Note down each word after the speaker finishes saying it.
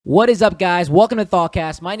What is up, guys? Welcome to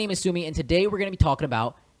ThoughtCast. My name is Sumi, and today we're going to be talking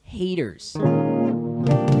about haters.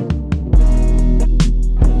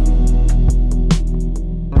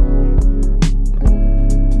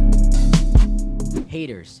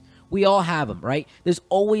 Haters. We all have them, right? There's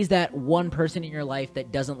always that one person in your life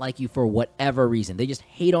that doesn't like you for whatever reason. They just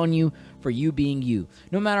hate on you for you being you.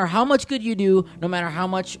 No matter how much good you do, no matter how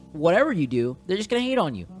much whatever you do, they're just going to hate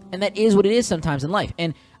on you. And that is what it is sometimes in life.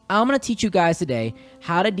 And I'm going to teach you guys today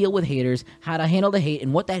how to deal with haters, how to handle the hate,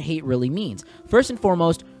 and what that hate really means. First and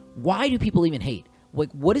foremost, why do people even hate?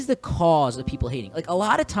 Like, what is the cause of people hating? Like, a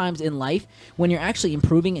lot of times in life, when you're actually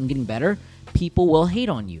improving and getting better, people will hate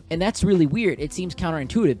on you. And that's really weird. It seems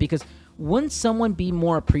counterintuitive because wouldn't someone be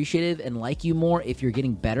more appreciative and like you more if you're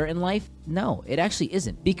getting better in life? No, it actually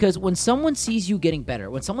isn't. Because when someone sees you getting better,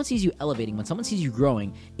 when someone sees you elevating, when someone sees you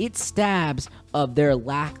growing, it stabs of their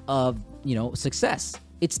lack of, success.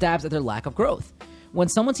 It stabs at their lack of growth. When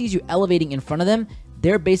someone sees you elevating in front of them,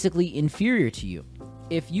 they're basically inferior to you.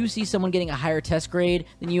 If you see someone getting a higher test grade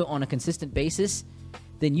than you on a consistent basis,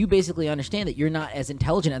 then you basically understand that you're not as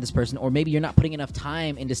intelligent as this person, or maybe you're not putting enough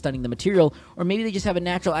time into studying the material, or maybe they just have a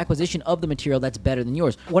natural acquisition of the material that's better than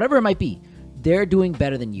yours. Whatever it might be, they're doing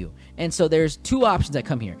better than you. And so there's two options that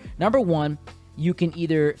come here. Number one, you can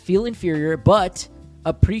either feel inferior but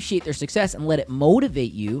appreciate their success and let it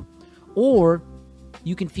motivate you, or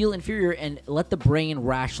you can feel inferior and let the brain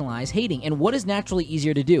rationalize hating. And what is naturally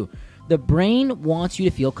easier to do? The brain wants you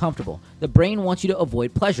to feel comfortable. The brain wants you to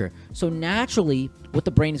avoid pleasure. So naturally, what the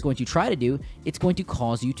brain is going to try to do, it's going to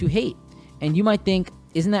cause you to hate. And you might think,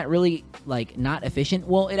 isn't that really not efficient?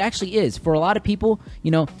 Well, it actually is. For a lot of people,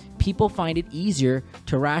 people find it easier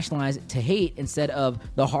to rationalize to hate instead of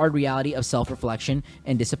the hard reality of self-reflection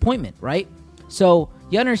and disappointment, right? So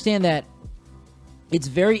you understand that it's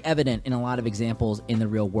very evident in a lot of examples in the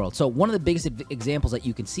real world. So one of the biggest examples that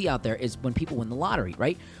you can see out there is when people win the lottery,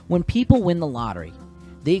 right? When people win the lottery,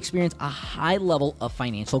 they experience a high level of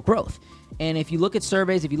financial growth. And if you look at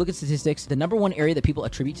surveys, if you look at statistics, the number one area that people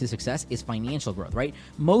attribute to success is financial growth, right?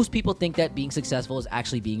 Most people think that being successful is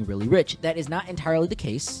actually being really rich. That is not entirely the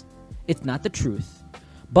case. It's not the truth.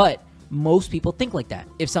 But most people think like that.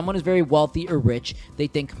 If someone is very wealthy or rich, they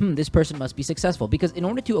think, this person must be successful. Because in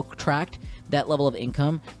order to attract that level of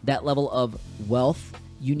income, that level of wealth,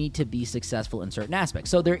 you need to be successful in certain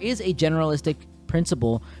aspects. So there is a generalistic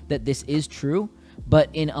principle that this is true, but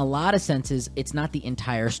in a lot of senses, it's not the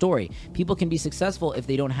entire story. People can be successful if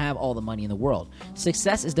they don't have all the money in the world.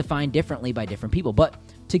 Success is defined differently by different people. But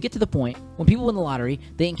to get to the point, when people win the lottery,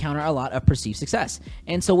 they encounter a lot of perceived success.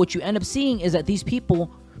 And so what you end up seeing is that these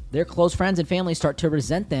people, their close friends and family, start to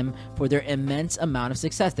resent them for their immense amount of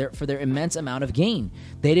success, for their immense amount of gain.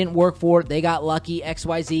 They didn't work for it. They got lucky,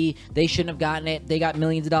 XYZ. They shouldn't have gotten it. They got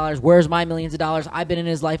millions of dollars. Where's my millions of dollars? I've been in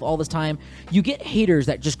his life all this time. You get haters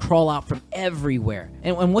that just crawl out from everywhere.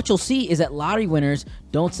 And what you'll see is that lottery winners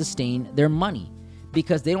don't sustain their money,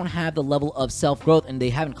 because they don't have the level of self-growth, and they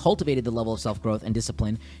haven't cultivated the level of self-growth and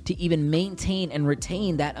discipline to even maintain and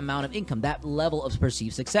retain that amount of income, that level of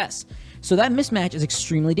perceived success. So that mismatch is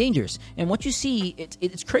extremely dangerous. And what you see,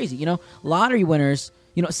 it's crazy. Lottery winners,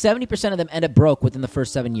 70% of them end up broke within the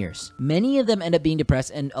first 7 years. Many of them end up being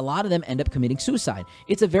depressed, and a lot of them end up committing suicide.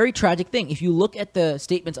 It's a very tragic thing. If you look at the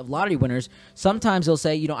statements of lottery winners, sometimes they'll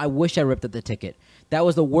say, I wish I ripped up the ticket. That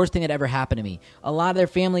was the worst thing that ever happened to me. A lot of their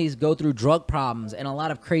families go through drug problems and a lot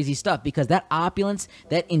of crazy stuff because that opulence,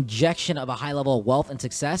 that injection of a high level of wealth and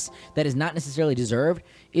success that is not necessarily deserved,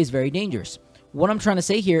 is very dangerous. What I'm trying to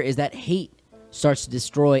say here is that hate starts to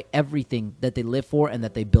destroy everything that they live for and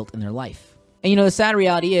that they built in their life. And the sad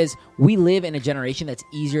reality is we live in a generation that's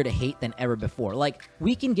easier to hate than ever before. Like,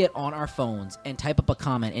 we can get on our phones and type up a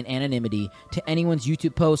comment in anonymity to anyone's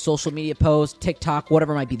YouTube post, social media post, TikTok,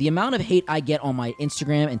 whatever it might be. The amount of hate I get on my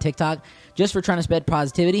Instagram and TikTok just for trying to spread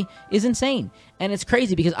positivity is insane. And it's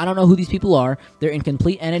crazy because I don't know who these people are. They're in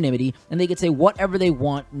complete anonymity, and they can say whatever they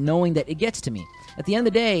want knowing that it gets to me. At the end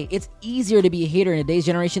of the day, it's easier to be a hater in today's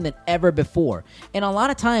generation than ever before. And a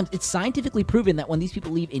lot of times, it's scientifically proven that when these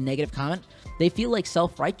people leave a negative comment, they feel like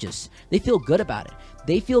self-righteous. They feel good about it.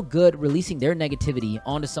 They feel good releasing their negativity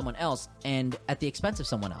onto someone else and at the expense of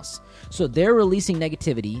someone else. So they're releasing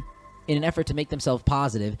negativity in an effort to make themselves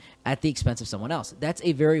positive at the expense of someone else. That's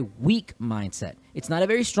a very weak mindset. It's not a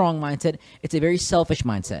very strong mindset. It's a very selfish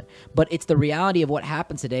mindset. But it's the reality of what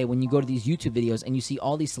happens today when you go to these YouTube videos and you see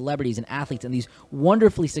all these celebrities and athletes and these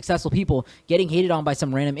wonderfully successful people getting hated on by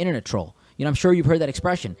some random internet troll. I'm sure you've heard that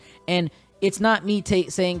expression. And it's not me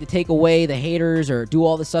saying to take away the haters or do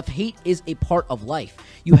all this stuff. Hate is a part of life.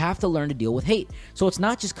 You have to learn to deal with hate. So it's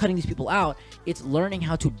not just cutting these people out. It's learning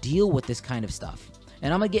how to deal with this kind of stuff.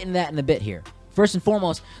 And I'm going to get into that in a bit here. First and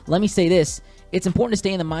foremost, let me say this. It's important to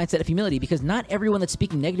stay in the mindset of humility because not everyone that's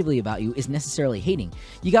speaking negatively about you is necessarily hating.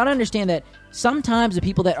 You got to understand that sometimes the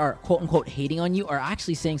people that are quote-unquote hating on you are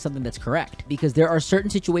actually saying something that's correct, because there are certain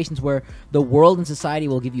situations where the world and society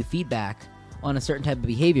will give you feedback on a certain type of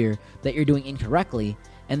behavior that you're doing incorrectly,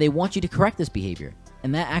 and they want you to correct this behavior.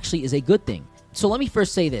 And that actually is a good thing. So let me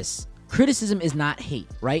first say this. Criticism is not hate,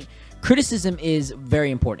 right? Criticism is very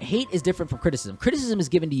important. Hate is different from criticism. Criticism is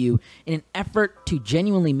given to you in an effort to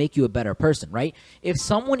genuinely make you a better person, right? If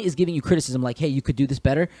someone is giving you criticism like, hey, you could do this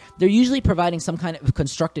better, they're usually providing some kind of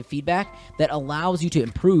constructive feedback that allows you to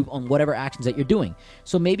improve on whatever actions that you're doing.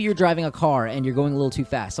 So maybe you're driving a car and you're going a little too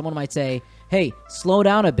fast. Someone might say, hey, slow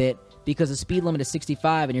down a bit because the speed limit is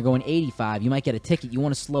 65 and you're going 85. You might get a ticket. You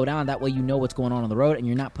want to slow down. That way you know what's going on the road and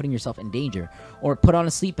you're not putting yourself in danger. Or put on a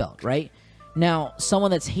seatbelt, right? Now,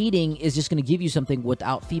 someone that's hating is just going to give you something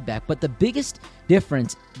without feedback. But the biggest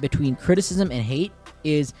difference between criticism and hate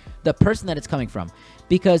is the person that it's coming from.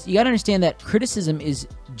 Because you got to understand that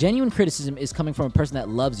genuine criticism is coming from a person that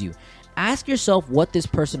loves you. Ask yourself what this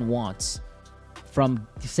person wants from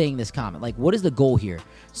saying this comment. Like, what is the goal here?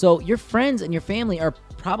 So your friends and your family are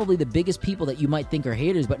probably the biggest people that you might think are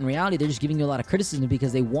haters, but in reality, they're just giving you a lot of criticism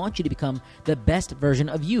because they want you to become the best version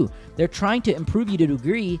of you. They're trying to improve you to a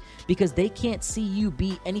degree because they can't see you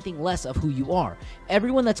be anything less of who you are.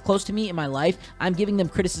 Everyone that's close to me in my life, I'm giving them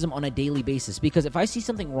criticism on a daily basis, because if I see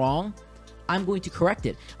something wrong, I'm going to correct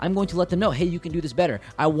it. I'm going to let them know, hey, you can do this better.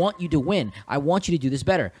 I want you to win. I want you to do this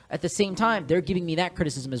better. At the same time, they're giving me that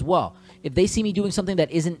criticism as well. If they see me doing something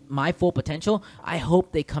that isn't my full potential, I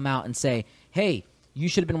hope they come out and say, hey, you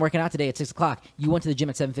should have been working out today at 6 o'clock. You went to the gym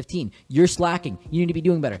at 7:15. You're slacking. You need to be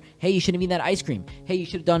doing better. Hey, you should have eaten that ice cream. Hey, you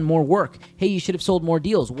should have done more work. Hey, you should have sold more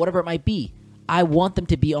deals, whatever it might be. I want them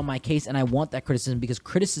to be on my case, and I want that criticism because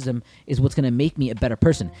criticism is what's going to make me a better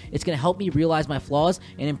person. It's going to help me realize my flaws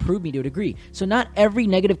and improve me to a degree. So not every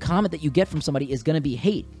negative comment that you get from somebody is going to be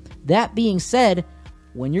hate. That being said,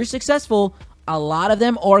 when you're successful, a lot of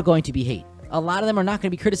them are going to be hate. A lot of them are not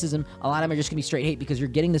going to be criticism. A lot of them are just going to be straight hate because you're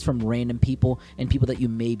getting this from random people and people that you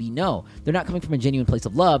maybe know. They're not coming from a genuine place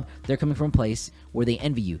of love. They're coming from a place where they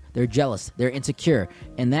envy you. They're jealous. They're insecure.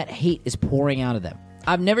 And that hate is pouring out of them.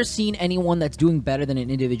 I've never seen anyone that's doing better than an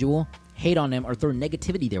individual hate on them or throw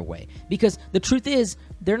negativity their way, because the truth is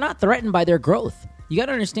they're not threatened by their growth. You got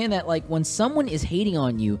to understand that, like, when someone is hating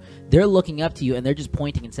on you, they're looking up to you and they're just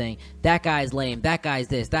pointing and saying, that guy's lame, that guy's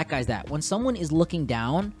this, that guy's that. When someone is looking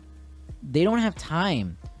down, they don't have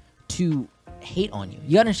time to hate on you.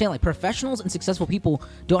 You got to understand, like, professionals and successful people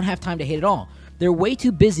don't have time to hate at all. They're way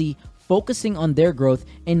too busy focusing on their growth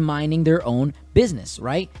and minding their own business,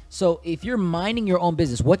 right? So if you're minding your own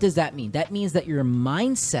business, what does that mean? That means that your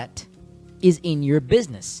mindset is in your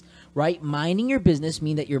business, right? Minding your business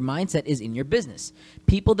means that your mindset is in your business.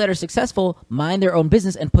 People that are successful mind their own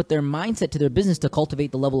business and put their mindset to their business to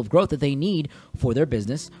cultivate the level of growth that they need for their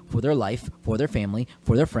business, for their life, for their family,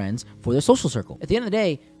 for their friends, for their social circle. At the end of the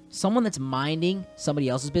day, someone that's minding somebody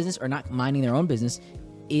else's business or not minding their own business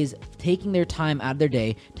is taking their time out of their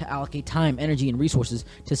day to allocate time, energy, and resources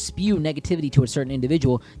to spew negativity to a certain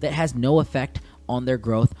individual that has no effect on their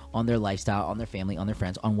growth, on their lifestyle, on their family, on their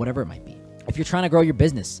friends, on whatever it might be. If you're trying to grow your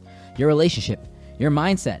business, your relationship, your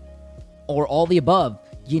mindset, or all the above,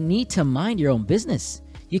 you need to mind your own business.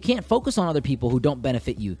 You can't focus on other people who don't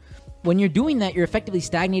benefit you. When you're doing that, you're effectively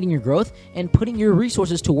stagnating your growth and putting your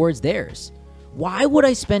resources towards theirs. Why would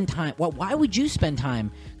I spend time? Why would you spend time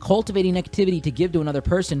cultivating negativity to give to another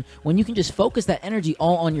person when you can just focus that energy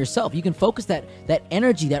all on yourself? You can focus that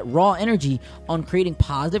energy, that raw energy, on creating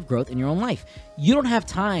positive growth in your own life. You don't have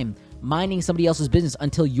time minding somebody else's business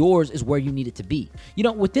until yours is where you need it to be. You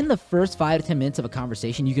know, within the first 5 to 10 minutes of a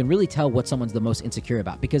conversation, you can really tell what someone's the most insecure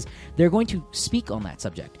about, because they're going to speak on that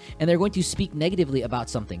subject and they're going to speak negatively about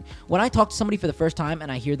something. When I talk to somebody for the first time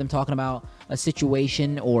and I hear them talking about a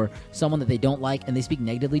situation or someone that they don't like and they speak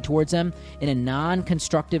negatively towards them in a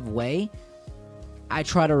non-constructive way, I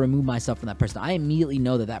try to remove myself from that person. I immediately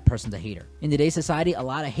know that that person's a hater. In today's society, a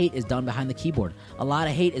lot of hate is done behind the keyboard. A lot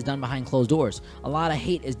of hate is done behind closed doors. A lot of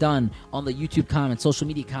hate is done on the YouTube comments, social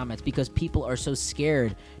media comments, because people are so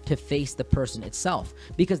scared to face the person itself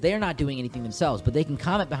because they're not doing anything themselves, but they can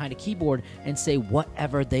comment behind a keyboard and say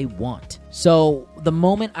whatever they want. So the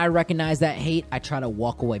moment I recognize that hate, I try to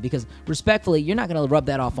walk away because respectfully, you're not going to rub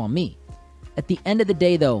that off on me. At the end of the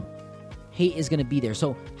day, though, hate is going to be there.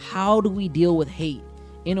 So how do we deal with hate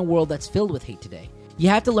in a world that's filled with hate today? You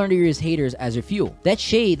have to learn to use haters as your fuel. That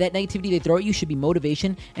shade, that negativity they throw at you should be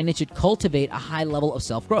motivation, and it should cultivate a high level of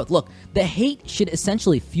self-growth. Look, the hate should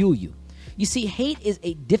essentially fuel you. You see, hate is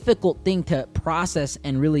a difficult thing to process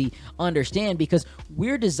and really understand because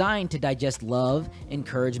we're designed to digest love,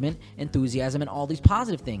 encouragement, enthusiasm, and all these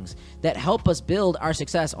positive things that help us build our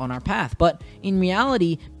success on our path. But in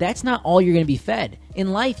reality, that's not all you're going to be fed.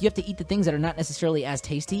 In life, you have to eat the things that are not necessarily as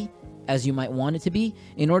tasty as you might want it to be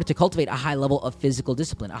in order to cultivate a high level of physical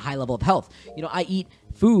discipline, a high level of health. I eat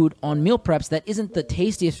food on meal preps that isn't the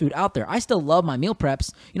tastiest food out there. I still love my meal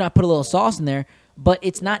preps. I put a little sauce in there, but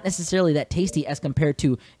it's not necessarily that tasty as compared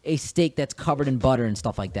to a steak that's covered in butter and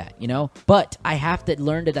stuff like that, But I have to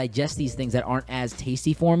learn to digest these things that aren't as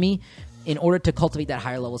tasty for me in order to cultivate that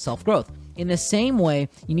higher level of self-growth. In the same way,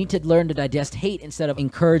 you need to learn to digest hate instead of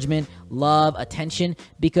encouragement, love, attention,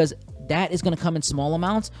 because that is going to come in small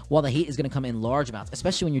amounts while the hate is going to come in large amounts,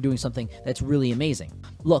 especially when you're doing something that's really amazing.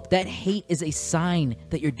 Look, that hate is a sign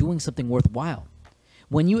that you're doing something worthwhile.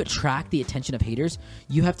 When you attract the attention of haters,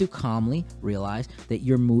 you have to calmly realize that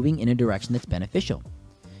you're moving in a direction that's beneficial.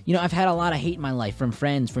 I've had a lot of hate in my life from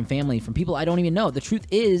friends, from family, from people I don't even know. The truth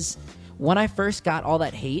is, when I first got all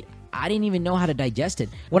that hate, I didn't even know how to digest it.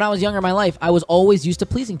 When I was younger in my life, I was always used to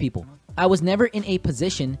pleasing people. I was never in a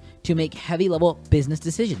position to make heavy level business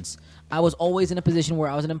decisions. I was always in a position where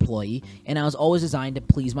I was an employee, and I was always designed to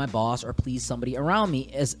please my boss or please somebody around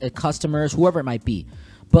me as customers, whoever it might be.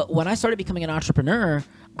 But when I started becoming an entrepreneur,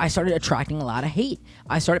 I started attracting a lot of hate.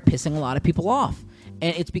 I started pissing a lot of people off.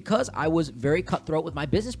 And it's because I was very cutthroat with my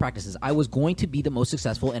business practices. I was going to be the most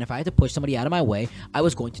successful, and if I had to push somebody out of my way, I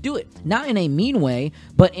was going to do it. Not in a mean way,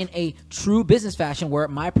 but in a true business fashion where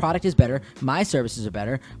my product is better, my services are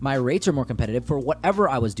better, my rates are more competitive for whatever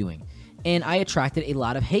I was doing. And I attracted a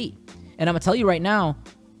lot of hate. And I'm going to tell you right now,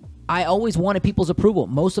 I always wanted people's approval.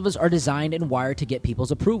 Most of us are designed and wired to get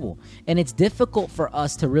people's approval. And it's difficult for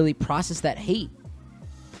us to really process that hate.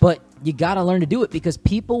 But you got to learn to do it because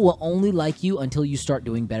people will only like you until you start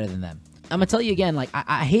doing better than them. I'm going to tell you again,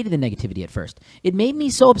 I hated the negativity at first. It made me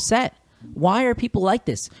so upset. Why are people like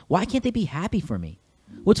this? Why can't they be happy for me?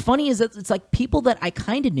 What's funny is that it's like people that I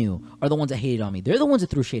kind of knew are the ones that hated on me. They're the ones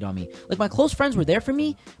that threw shade on me. Like my close friends were there for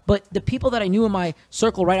me, but the people that I knew in my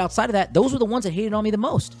circle right outside of that, those were the ones that hated on me the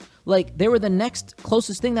most. Like they were the next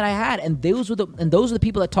closest thing that I had, and those were the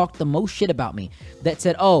people that talked the most shit about me. That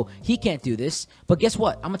said, "Oh, he can't do this." But guess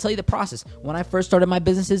what? I'm gonna tell you the process. When I first started my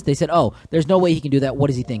businesses, they said, "Oh, there's no way he can do that.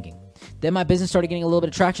 What is he thinking?" Then my business started getting a little bit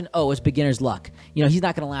of traction. Oh, it's beginner's luck. He's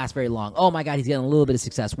not going to last very long. Oh my God, he's getting a little bit of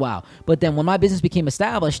success. Wow. But then when my business became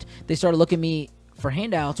established, they started looking at me for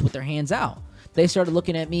handouts with their hands out. They started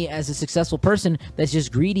looking at me as a successful person that's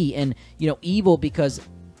just greedy and, evil because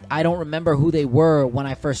I don't remember who they were when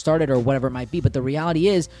I first started or whatever it might be. But the reality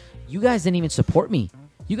is, you guys didn't even support me.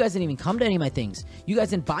 You guys didn't even come to any of my things. You guys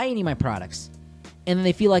didn't buy any of my products. And then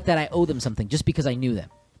they feel like that I owe them something just because I knew them.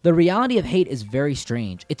 The reality of hate is very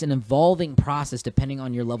strange. It's an evolving process depending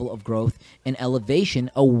on your level of growth and elevation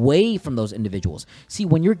away from those individuals. See,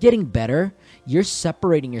 when you're getting better, you're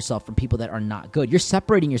separating yourself from people that are not good. You're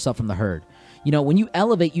separating yourself from the herd. When you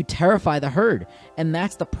elevate, you terrify the herd. And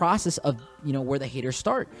that's the process of, where the haters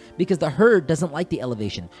start. Because the herd doesn't like the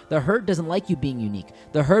elevation. The herd doesn't like you being unique.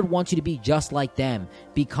 The herd wants you to be just like them,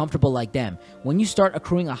 be comfortable like them. When you start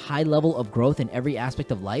accruing a high level of growth in every aspect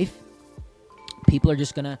of life, people are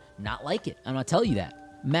just going to not like it. I'm going to tell you that.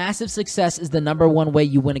 Massive success is the number one way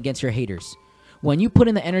you win against your haters. When you put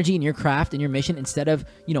in the energy in your craft and your mission instead of,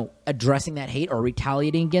 addressing that hate or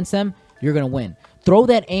retaliating against them, you're going to win. Throw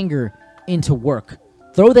that anger into work.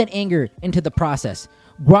 Throw that anger into the process.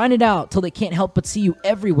 Grind it out till they can't help but see you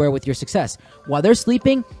everywhere with your success. While they're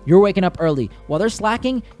sleeping, you're waking up early. While they're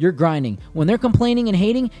slacking, you're grinding. When they're complaining and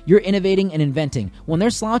hating, you're innovating and inventing. When they're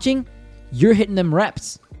slouching, you're hitting them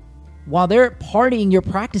reps. While they're partying, you're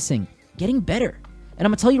practicing, getting better. And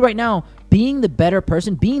I'm going to tell you right now, being the better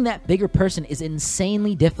person, being that bigger person is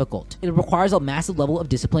insanely difficult. It requires a massive level of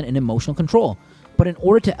discipline and emotional control. But in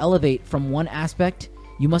order to elevate from one aspect,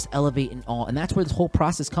 you must elevate in all. And that's where this whole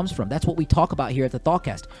process comes from. That's what we talk about here at the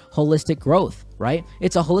ThoughtCast. Holistic growth, right?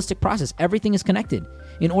 It's a holistic process. Everything is connected.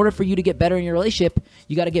 In order for you to get better in your relationship,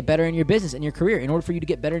 you got to get better in your business and your career. In order for you to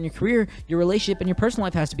get better in your career, your relationship and your personal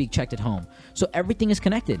life has to be checked at home. So everything is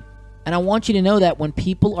connected. And I want you to know that when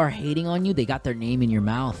people are hating on you, they got their name in your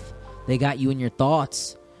mouth. They got you in your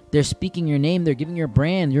thoughts. They're speaking your name. They're giving your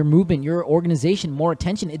brand, your movement, your organization more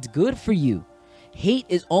attention. It's good for you. Hate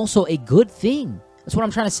is also a good thing. That's what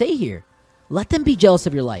I'm trying to say here. Let them be jealous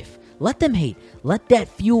of your life. Let them hate. Let that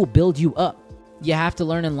fuel build you up. You have to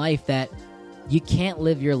learn in life that you can't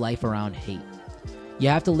live your life around hate. You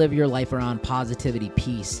have to live your life around positivity,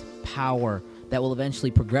 peace, power that will eventually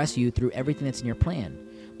progress you through everything that's in your plan.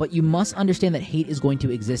 But you must understand that hate is going to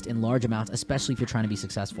exist in large amounts, especially if you're trying to be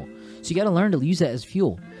successful. So you got to learn to use that as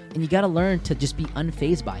fuel. And you got to learn to just be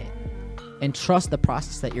unfazed by it and trust the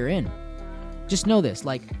process that you're in. Just know this,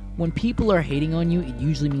 like when people are hating on you, it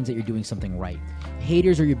usually means that you're doing something right.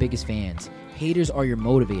 Haters are your biggest fans. Haters are your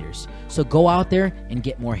motivators. So go out there and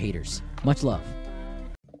get more haters. Much love.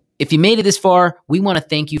 If you made it this far, we want to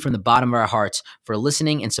thank you from the bottom of our hearts for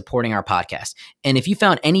listening and supporting our podcast. And if you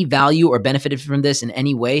found any value or benefited from this in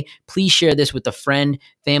any way, please share this with a friend,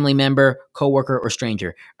 family member, coworker, or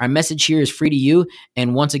stranger. Our message here is free to you.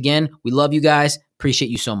 And once again, we love you guys.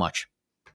 Appreciate you so much.